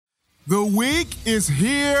The week is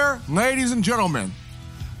here, ladies and gentlemen.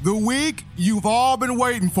 The week you've all been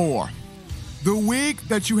waiting for. The week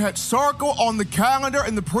that you had circled on the calendar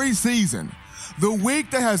in the preseason. The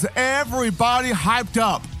week that has everybody hyped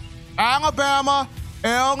up. Alabama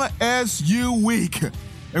LSU week.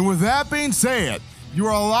 And with that being said, you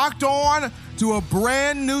are locked on to a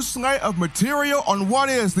brand new slate of material on what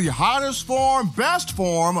is the hottest form, best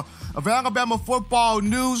form of Alabama football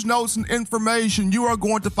news, notes, and information you are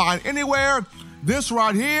going to find anywhere. This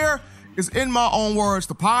right here is, in my own words,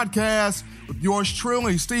 the podcast with yours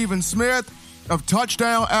truly, Stephen Smith of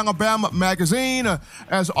Touchdown Alabama Magazine.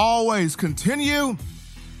 As always, continue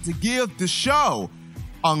to give the show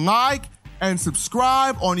a like and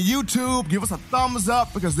subscribe on YouTube. Give us a thumbs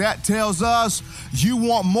up because that tells us you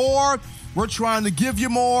want more. We're trying to give you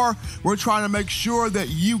more. We're trying to make sure that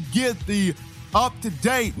you get the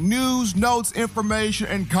up-to-date news, notes, information,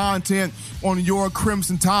 and content on your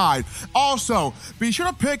Crimson Tide. Also, be sure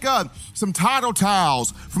to pick up some Title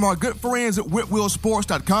Towels from our good friends at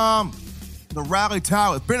WhitwillSports.com. The rally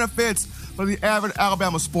towel with benefits for the avid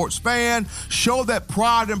Alabama sports fan. Show that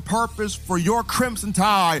pride and purpose for your Crimson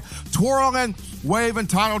Tide. Twirling, waving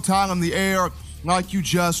Title Towel in the air like you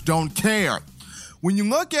just don't care. When you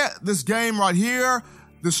look at this game right here,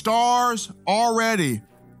 the Stars already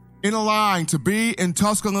in a line to be in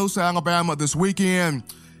Tuscaloosa, Alabama this weekend.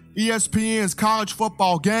 ESPN's College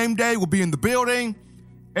Football Game Day will be in the building.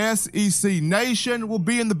 SEC Nation will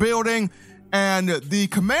be in the building. And the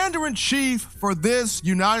Commander-in-Chief for this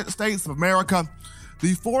United States of America,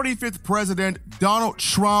 the 45th President, Donald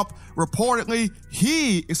Trump, reportedly,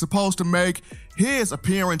 he is supposed to make his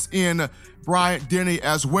appearance in Bryant-Denny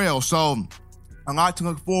as well. So a lot to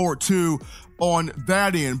look forward to on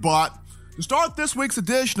that end. But to start this week's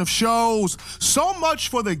edition of shows, so much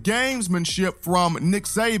for the gamesmanship from Nick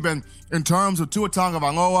Saban in terms of Tua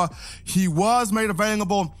Tagovailoa. He was made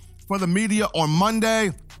available for the media on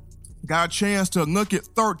Monday. Got a chance to look at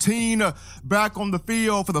 13 back on the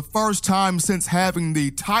field for the first time since having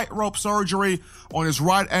the tightrope surgery on his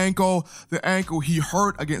right ankle, the ankle he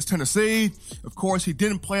hurt against Tennessee. Of course, he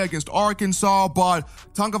didn't play against Arkansas, but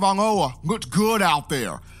Tagovailoa looked good out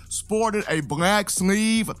there. Sported a black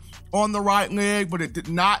sleeve on the right leg, but it did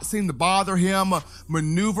not seem to bother him.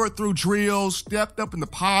 Maneuvered through drills, stepped up in the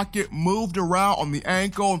pocket, moved around on the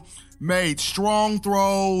ankle, made strong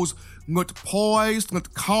throws, looked poised,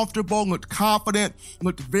 looked comfortable, looked confident,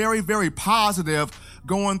 looked very, very positive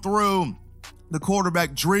going through the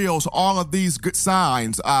quarterback drills. All of these good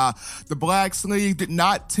signs. The black sleeve did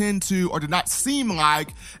not seem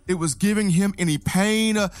like it was giving him any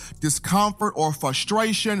pain, discomfort, or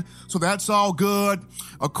frustration. So that's all good.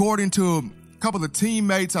 According to a couple of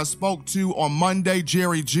teammates I spoke to on Monday,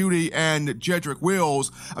 Jerry Jeudy and Jedrick Wills,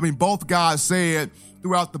 both guys said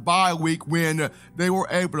throughout the bye week when they were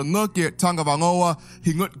able to look at Tagovailoa,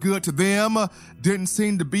 he looked good to them, didn't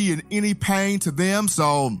seem to be in any pain to them.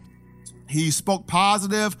 So he spoke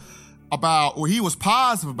positive about, or he was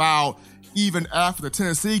positive about, even after the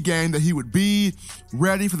Tennessee game, that he would be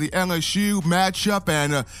ready for the LSU matchup,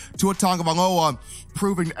 and Tua Tagovailoa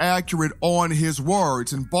proving accurate on his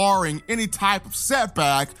words. And barring any type of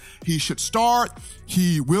setback, he should start.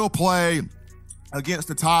 He will play against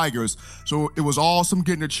the Tigers. So it was awesome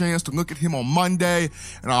getting a chance to look at him on Monday.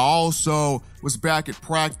 And I also was back at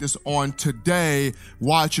practice on today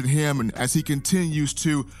watching him and as he continues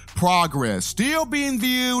to progress. Still being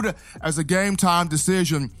viewed as a game time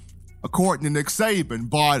decision according to Nick Saban.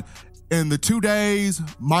 But in the 2 days,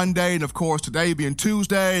 Monday and of course today being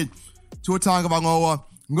Tuesday, Tua Tagovailoa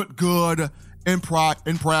looked good in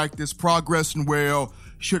practice, progressing well,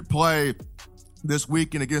 should play this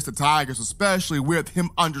weekend against the Tigers, especially with him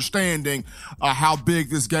understanding how big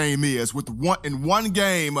this game is. In one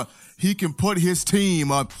game, he can put his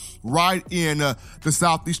team right in the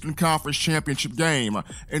Southeastern Conference Championship game.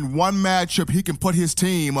 In one matchup, he can put his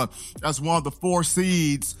team as one of the 4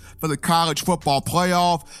 seeds for the college football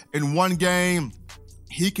playoff. In one game,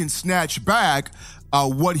 he can snatch back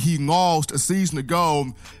what he lost a season ago,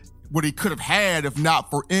 what he could have had if not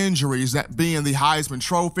for injuries, that being the Heisman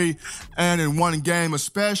Trophy. And in one game,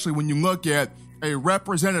 especially when you look at a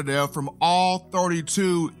representative from all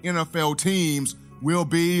 32 NFL teams will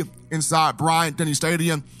be inside Bryant-Denny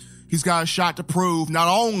Stadium, he's got a shot to prove not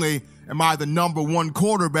only am I the number 1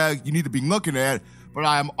 quarterback you need to be looking at, but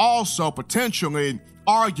I am also potentially,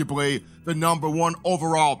 arguably, the number 1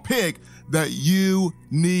 overall pick that you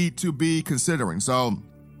need to be considering. So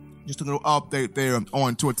just a little update there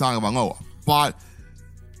on Tua Tagovailoa. But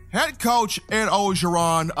head coach Ed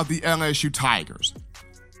Orgeron of the LSU Tigers,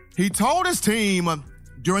 he told his team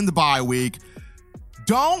during the bye week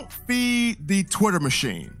Don't feed the Twitter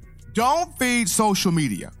machine. Don't feed social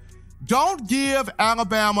media. Don't give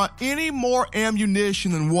Alabama any more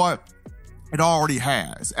ammunition than what it already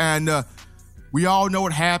has. And we all know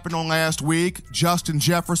what happened on last week. Justin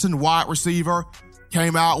Jefferson, wide receiver,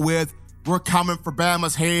 came out with, "We're coming for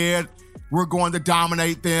Bama's head. We're going to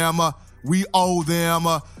dominate them. We owe them.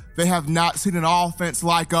 They have not seen an offense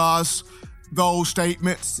like us." Those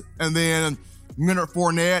statements. And then Leonard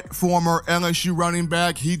Fournette, former LSU running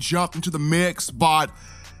back, he jumped into the mix. But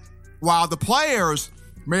while the players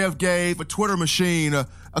may have gave a Twitter machine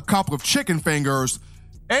a couple of chicken fingers,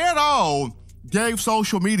 A&O gave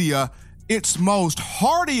social media its most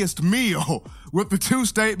heartiest meal with the two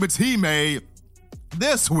statements he made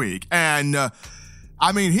this week. And,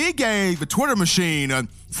 he gave the Twitter machine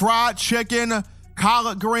fried chicken,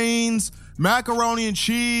 collard greens, macaroni and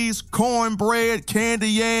cheese, cornbread, candy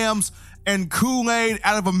yams, and Kool-Aid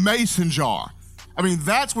out of a mason jar.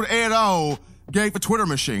 That's what A&O gave the Twitter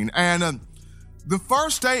machine. And the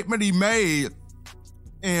first statement he made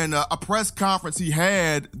in a press conference he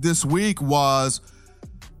had this week was,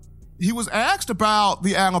 he was asked about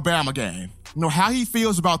the Alabama game, how he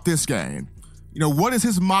feels about this game. What is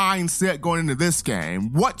his mindset going into this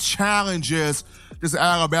game? What challenges does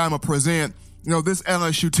Alabama present, this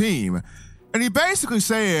LSU team? And he basically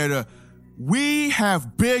said, we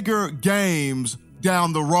have bigger games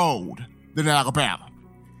down the road than Alabama.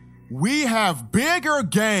 We have bigger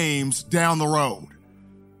games down the road.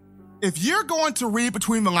 If you're going to read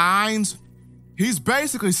between the lines, he's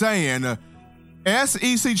basically saying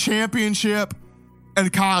SEC championship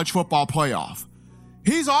and college football playoff.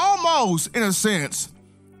 He's almost, in a sense,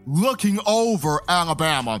 looking over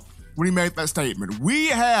Alabama when he made that statement. We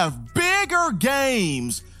have bigger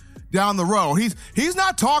games down the road. He's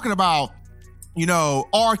not talking about,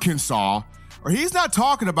 Arkansas, or he's not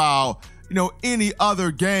talking about, any other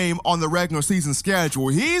game on the regular season schedule.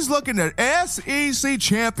 He's looking at SEC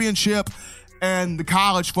championship and the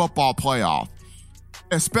college football playoff,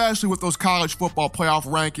 especially with those college football playoff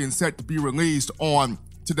rankings set to be released on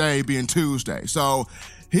today being Tuesday. So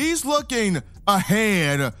he's looking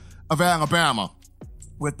ahead of Alabama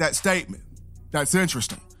with that statement. That's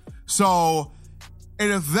interesting. So,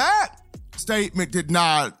 and if that statement did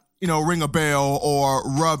not, ring a bell or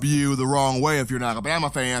rub you the wrong way if you're an Alabama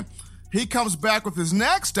fan, he comes back with his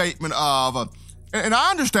next statement of, and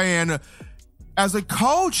I understand, as a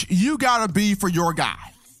coach, you got to be for your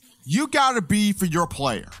guy. You got to be for your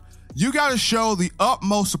player. You got to show the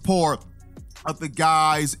utmost support of the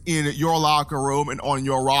guys in your locker room and on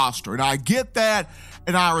your roster. And I get that,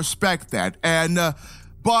 and I respect that. And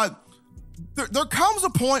but there comes a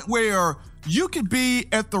point where you could be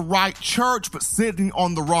at the right church but sitting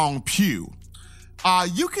on the wrong pew.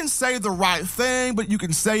 You can say the right thing, but you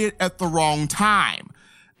can say it at the wrong time.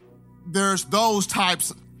 There's those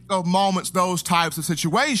types of moments, those types of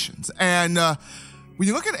situations. And when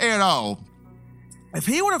you look at A&O, if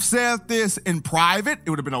he would have said this in private, it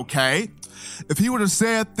would have been okay. If he would have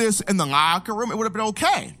said this in the locker room, it would have been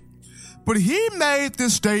okay. But he made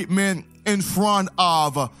this statement in front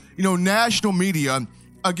of, national media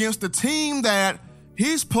against the team that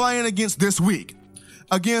he's playing against this week,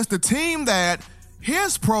 against the team that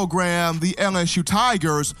his program, the LSU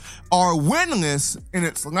Tigers, are winless in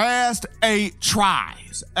its last 8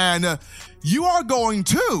 tries. And you are going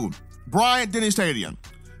to Bryant-Denny Stadium.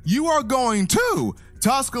 You are going to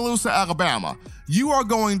Tuscaloosa, Alabama. You are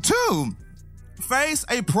going to face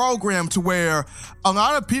a program to where a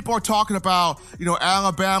lot of people are talking about,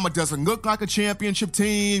 Alabama doesn't look like a championship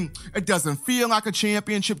team. It doesn't feel like a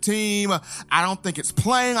championship team. I don't think it's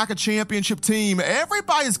playing like a championship team.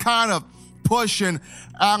 Everybody's kind of pushing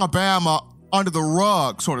Alabama under the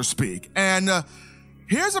rug, so to speak. And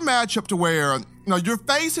here's a matchup to where, you're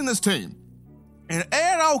facing this team, and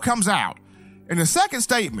A&O comes out in the second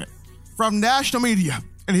statement from national media,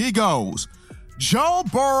 and he goes, Joe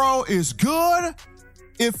Burrow is good,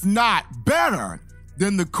 if not better,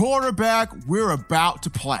 than the quarterback we're about to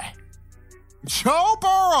play. Joe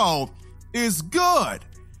Burrow is good,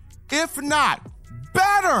 if not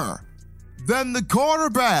better, than the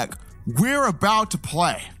quarterback we're about to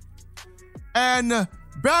play. And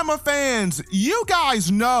Bama fans, you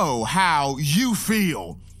guys know how you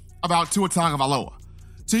feel about Tua Tagovailoa.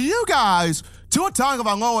 To you guys, Tua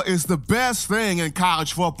Tagovailoa is the best thing in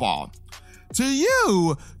college football. To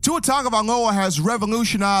you, Tua Tagovailoa has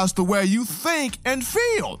revolutionized the way you think and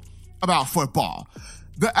feel about football.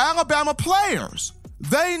 The Alabama players,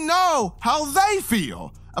 they know how they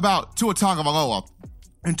feel about Tua Tagovailoa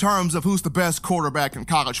in terms of who's the best quarterback in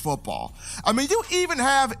college football. You even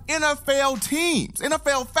have NFL teams,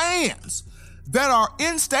 NFL fans that are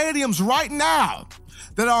in stadiums right now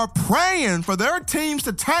that are praying for their teams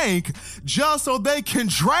to tank just so they can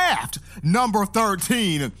draft number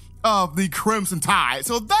 13 of the Crimson Tide.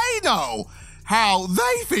 So they know how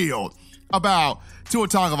they feel about Tua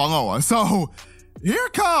Tagovailoa. So here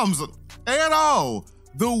comes 8-0,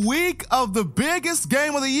 the week of the biggest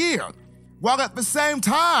game of the year. While at the same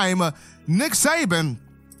time, Nick Saban,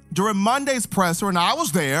 during Monday's presser, and I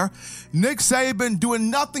was there, Nick Saban doing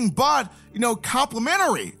nothing but,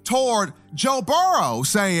 complimentary toward Joe Burrow,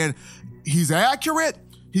 saying he's accurate,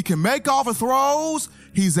 he can make all the throws,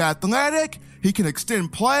 he's athletic, he can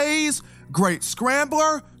extend plays, great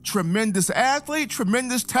scrambler, tremendous athlete,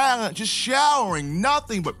 tremendous talent, just showering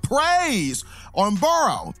nothing but praise on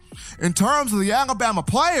Burrow. In terms of the Alabama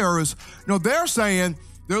players, they're saying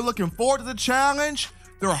they're looking forward to the challenge.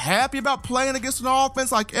 They're happy about playing against an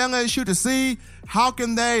offense like LSU to see how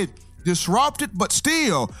can they disrupt it, but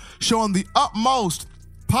still showing the utmost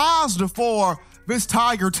positive for this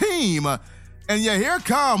Tiger team. And yeah, here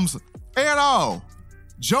comes 8-0.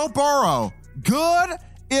 Joe Burrow, good,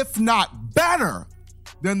 if not better,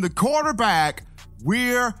 than the quarterback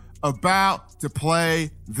we're about to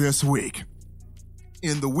play this week.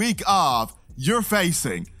 In the week of, you're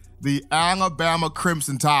facing the Alabama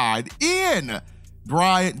Crimson Tide in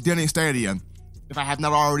Bryant-Denny Stadium, if I have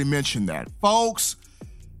not already mentioned that. Folks,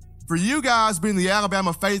 for you guys being the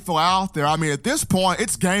Alabama faithful out there, at this point,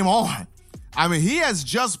 it's game on. He has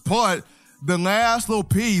just put the last little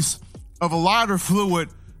piece of a lighter fluid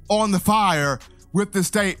on the fire with this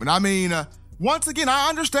statement. Once again, I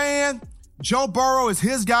understand Joe Burrow is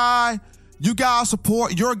his guy. You guys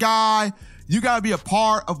support your guy. You got to be a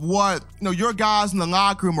part of what, your guys in the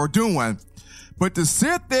locker room are doing. But to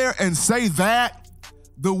sit there and say that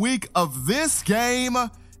the week of this game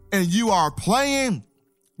and you are playing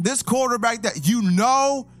this quarterback that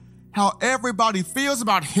how everybody feels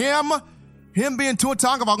about him being Tua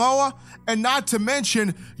Tagovailoa, and not to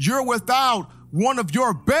mention you're without one of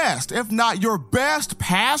your best, if not your best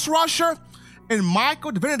pass rusher in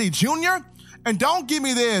Michael Divinity Jr. And don't give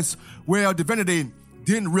me this, well, Divinity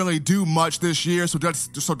didn't really do much this year, so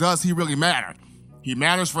does he really matter? He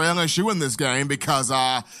matters for LSU in this game because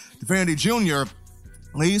Divinity Jr.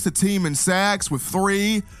 leads the team in sacks with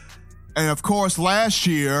 3. And of course, last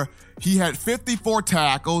year, he had 54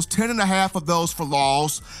 tackles, 10.5 of those for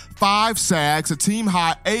loss, 5 sacks, a team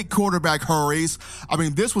high 8 quarterback hurries.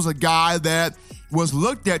 This was a guy that was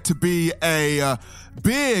looked at to be a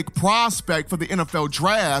big prospect for the NFL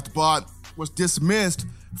draft, but was dismissed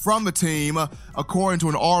from the team, according to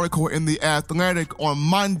an article in The Athletic on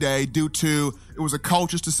Monday, due to it was a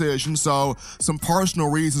coach's decision, so some personal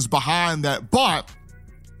reasons behind that. But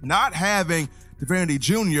not having Divinity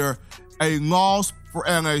Jr., a loss for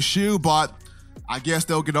LSU, but I guess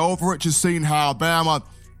they'll get over it, just seeing how Alabama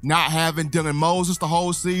not having Dylan Moses the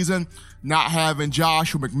whole season, not having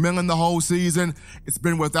Joshua McMillan the whole season. It's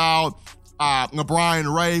been without Brian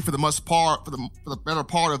Ray for the better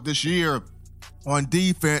part of this year on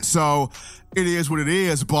defense, so it is what it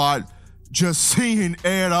is. But just seeing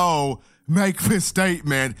Ed-O make this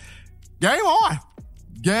statement,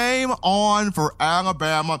 game on for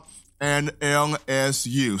Alabama and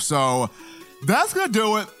LSU. So that's going to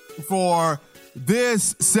do it for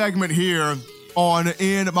this segment here on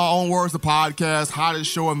In My Own Words, the podcast, hottest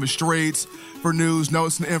show in the streets for news,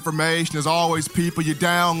 notes, and information. As always, people, you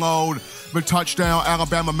download the Touchdown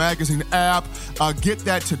Alabama Magazine app. Get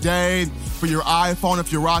that today for your iPhone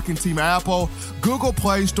if you're rocking Team Apple. Google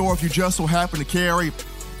Play Store if you just so happen to carry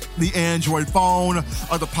the Android phone.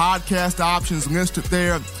 The podcast options listed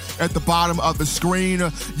there at the bottom of the screen.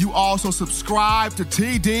 You also subscribe to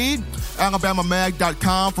TD,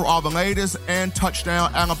 AlabamaMag.com for all the latest, and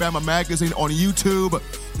Touchdown Alabama Magazine on YouTube.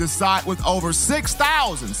 The site with over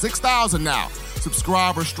 6,000 now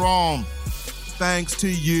subscribers strong. Thanks to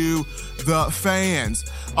you, the fans.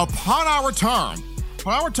 Upon our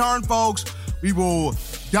return, folks, we will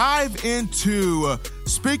dive into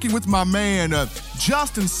speaking with my man,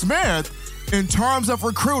 Justin Smith, in terms of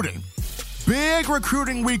recruiting. Big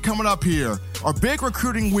recruiting week coming up here. Our big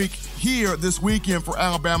recruiting week here this weekend for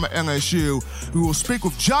Alabama LSU. We will speak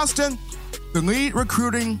with Justin, the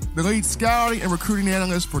lead scouting and recruiting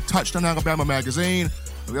analyst for Touchdown Alabama Magazine.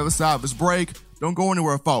 On the other side of this break, don't go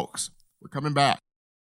anywhere, folks. We're coming back.